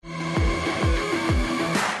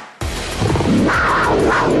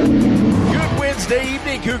Wednesday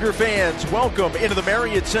evening, Cougar fans. Welcome into the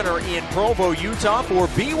Marriott Center in Provo, Utah for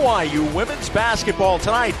BYU women's basketball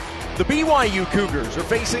tonight. The BYU Cougars are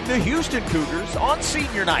facing the Houston Cougars on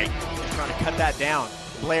senior night. Just trying to cut that down.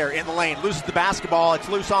 Blair in the lane, loses the basketball. It's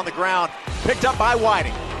loose on the ground. Picked up by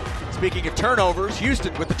Whiting. Speaking of turnovers,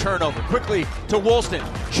 Houston with the turnover. Quickly to Woolston.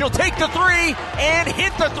 She'll take the three and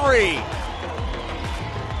hit the three.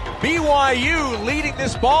 BYU leading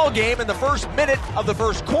this ball game in the first minute of the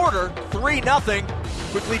first quarter, 3-0.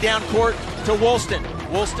 Quickly down court to Woolston.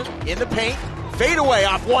 Woolston in the paint, fade away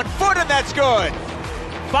off 1 foot, and that's good.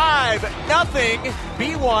 5-0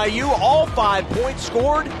 BYU, all 5 points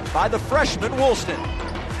scored by the freshman Woolston.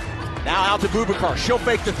 Now out to Bubakar, she'll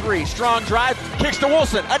fake the three. Strong drive, kicks to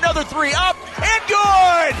Woolston. Another three up, and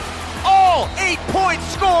good! All 8 points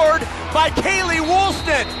scored by Kaylee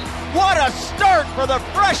Woolston. What a start for the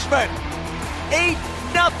freshman. 8-0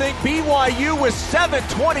 BYU with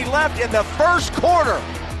 7:20 left in the first quarter.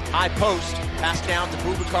 High post, pass down to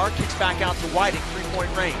Bubakar, kicks back out to Whiting,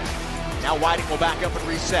 3-point range. Now Whiting will back up and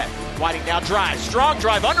reset. Whiting now drives, strong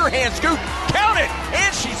drive, underhand scoop, count it,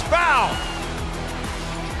 and she's fouled.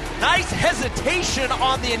 Nice hesitation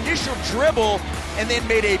on the initial dribble, and then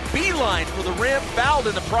made a beeline for the rim, fouled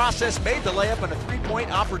in the process, made the layup, and a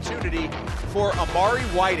 3-point opportunity for Amari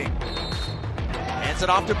Whiting. Hands it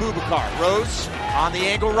off to Bubakar. Rose on the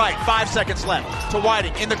angle right, 5 seconds left to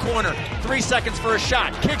Whiting in the corner. 3 seconds for a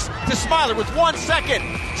shot. Kicks to Smiler with 1 second.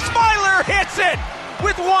 Smiler hits it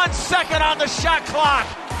with 1 second on the shot clock.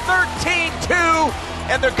 13-2,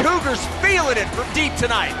 and the Cougars feeling it from deep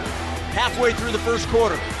tonight. Halfway through the first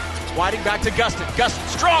quarter. Whiting back to Gustin. Gustin,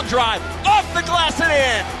 strong drive, off the glass and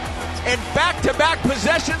in. And back-to-back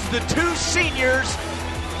possessions, the two seniors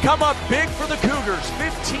come up big for the Cougars.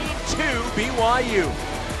 15-2 BYU.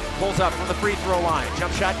 Pulls up from the free throw line.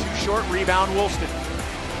 Jump shot too short, rebound Woolston.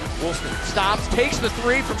 Woolston stops, takes the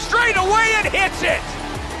three from straight away and hits it.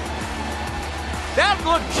 That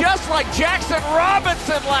looked just like Jackson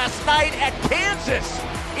Robinson last night at Kansas.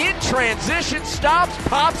 In transition, stops,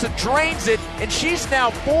 pops, and drains it, and she's now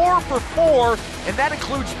 4 for 4, and that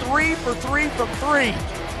includes 3 for 3 from 3.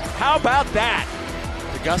 How about that?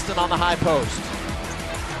 To Gustin on the high post.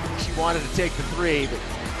 She wanted to take the three, but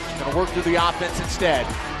she's going to work through the offense instead.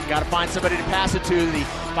 Got to find somebody to pass it to. The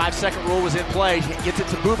 5-second rule was in play. Gets it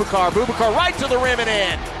to Bubakar. Bubakar right to the rim and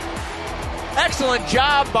in. Excellent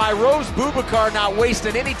job by Rose Bubakar, not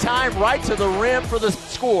wasting any time, right to the rim for the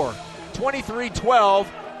score. 23-12.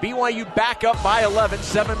 BYU back up by 11,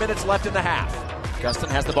 7 minutes left in the half. Gustin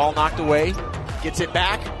has the ball knocked away, gets it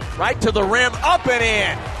back, right to the rim, up and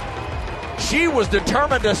in. She was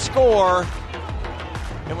determined to score,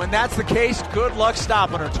 and when that's the case, good luck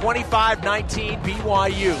stopping her. 25-19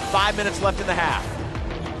 BYU, 5 minutes left in the half.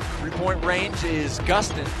 3-point range is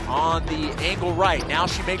Gustin on the angle right. Now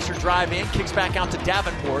she makes her drive in, kicks back out to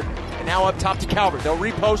Davenport, and now up top to Calvert. They'll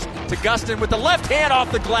repost to Gustin with the left hand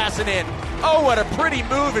off the glass and in. Oh, what a pretty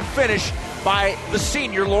move and finish by the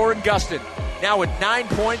senior Lauren Gustin. Now with 9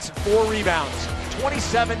 points and 4 rebounds.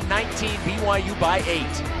 27-19 BYU by 8.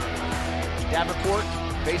 Davenport,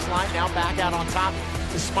 baseline, now back out on top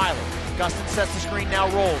to Smiler. Gustin sets the screen, now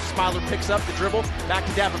rolls. Smiler picks up the dribble, back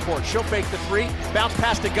to Davenport. She'll fake the three, bounce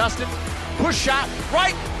pass to Gustin. Push shot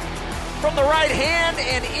right from the right hand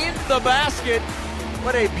and in the basket.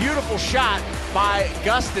 What a beautiful shot by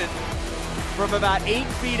Gustin from about 8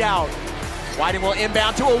 feet out. Whiting will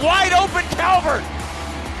inbound to a wide open Calvert.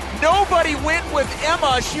 Nobody went with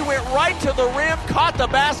Emma. She went right to the rim, caught the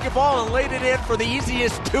basketball, and laid it in for the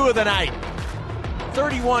easiest 2 of the night.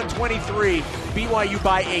 31-23, BYU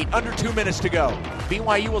by 8, under 2 minutes to go.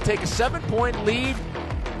 BYU will take a 7-point lead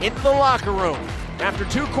into the locker room. After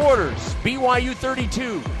 2 quarters, BYU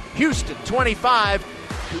 32, Houston 25.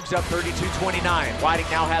 Cougs up 32-29. Whiting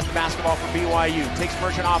now has the basketball for BYU. Takes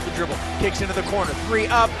Merchant off the dribble. Kicks into the corner. 3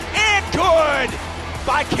 up and good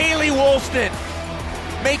by Kaylee Woolston.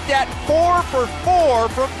 Make that 4 for 4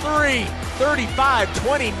 from 3.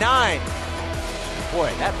 35-29. Boy,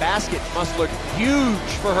 that basket must look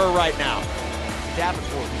huge for her right now.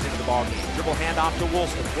 Davenport is into the ballgame. Dribble handoff to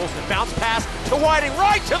Woolston. Woolston bounce pass to Whiting.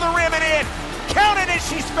 Right to the rim and in. Count it and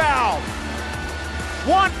she's fouled.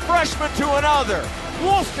 One freshman to another.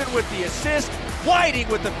 Woolston with the assist, Whiting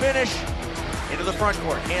with the finish. Into the front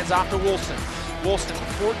court, hands off to Woolston. Woolston with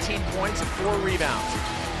 14 points and 4 rebounds.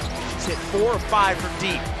 She's hit 4 of 5 from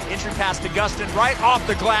deep. Entry pass to Gustin, right off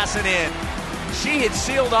the glass and in. She had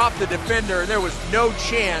sealed off the defender, and there was no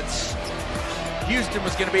chance Houston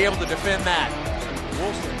was going to be able to defend that.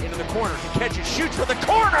 Woolston into the corner, to catch it, shoots for the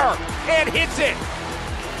corner, and hits it.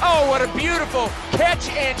 Oh, what a beautiful catch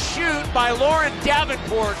and shoot by Lauren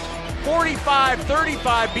Davenport.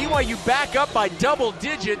 45-35. BYU back up by double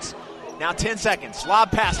digits. Now 10 seconds.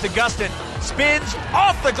 Lob pass to Gustin. Spins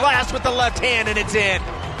off the glass with the left hand, and it's in.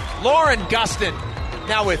 Lauren Gustin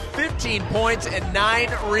now with 15 points and 9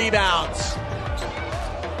 rebounds.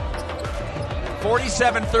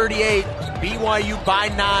 47-38. BYU by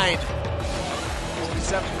 9.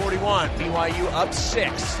 47-41. BYU up 6.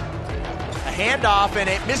 A handoff and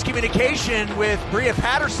a miscommunication with Bria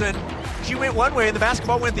Patterson. She went one way and the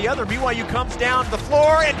basketball went the other. BYU comes down to the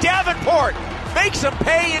floor and Davenport makes them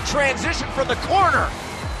pay in transition from the corner.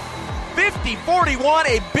 50-41,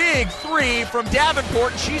 a big three from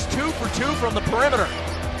Davenport, and she's 2 for 2 from the perimeter.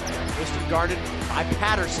 Twisted guarded by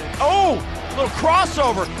Patterson. Oh, a little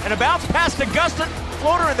crossover and a bounce pass to Gustin.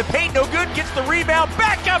 Floater in the paint, no good, gets the rebound,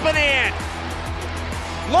 back up and in.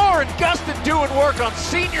 Lauren Gustin doing work on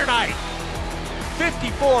senior night.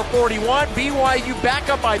 54-41, BYU back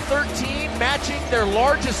up by 13, matching their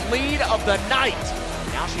largest lead of the night.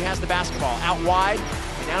 Now she has the basketball out wide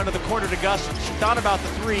and down to the corner to Gustin. She thought about the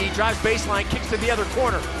three, drives baseline, kicks to the other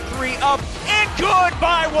corner. Three up and good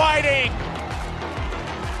by Whiting.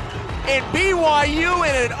 And BYU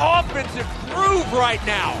in an offensive groove right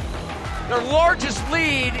now. Their largest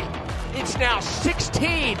lead, it's now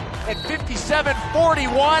 16 at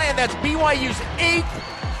 57-41, and that's BYU's 8th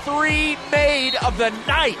three made of the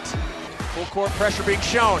night. Full court pressure being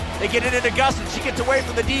shown. They get it into Gustin. She gets away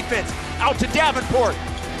from the defense. Out to Davenport.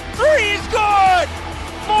 Three is good!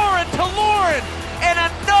 Lauren to Lauren. And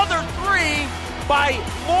another three by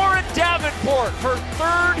Lauren Davenport. Her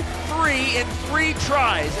third three in 3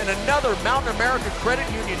 tries. And another Mountain America Credit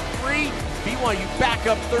Union three. BYU back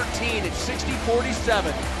up 13 at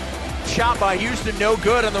 60-47. Shot by Houston, no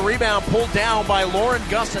good, and the rebound pulled down by Lauren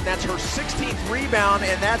Gustin. That's her 16th rebound,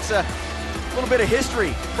 and that's a little bit of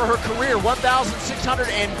history for her career.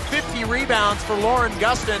 1,650 rebounds for Lauren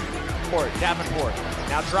Gustin. Davenport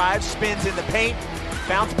now drives, spins in the paint,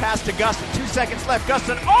 bounce pass to Gustin. 2 seconds left.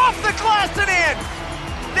 Gustin off the glass and in.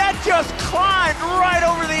 That just climbed right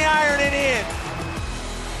over the iron and in.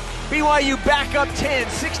 BYU back up 10,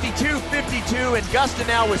 62-52, and Gustin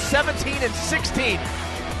now with 17 and 16.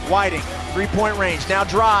 Whiting, three-point range, now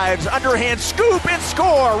drives, underhand scoop and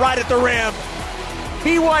score right at the rim.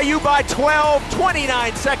 BYU by 12,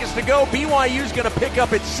 29 seconds to go. BYU's going to pick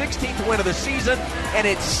up its 16th win of the season and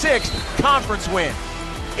its 6th conference win.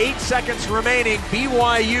 8 seconds remaining,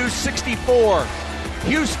 BYU 64,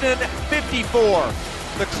 Houston 54.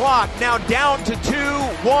 The clock now down to 2,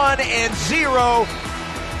 1, and 0.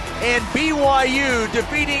 And BYU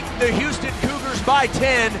defeating the Houston Cougars by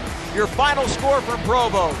 10. Your final score from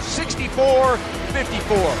Provo,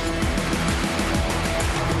 64-54.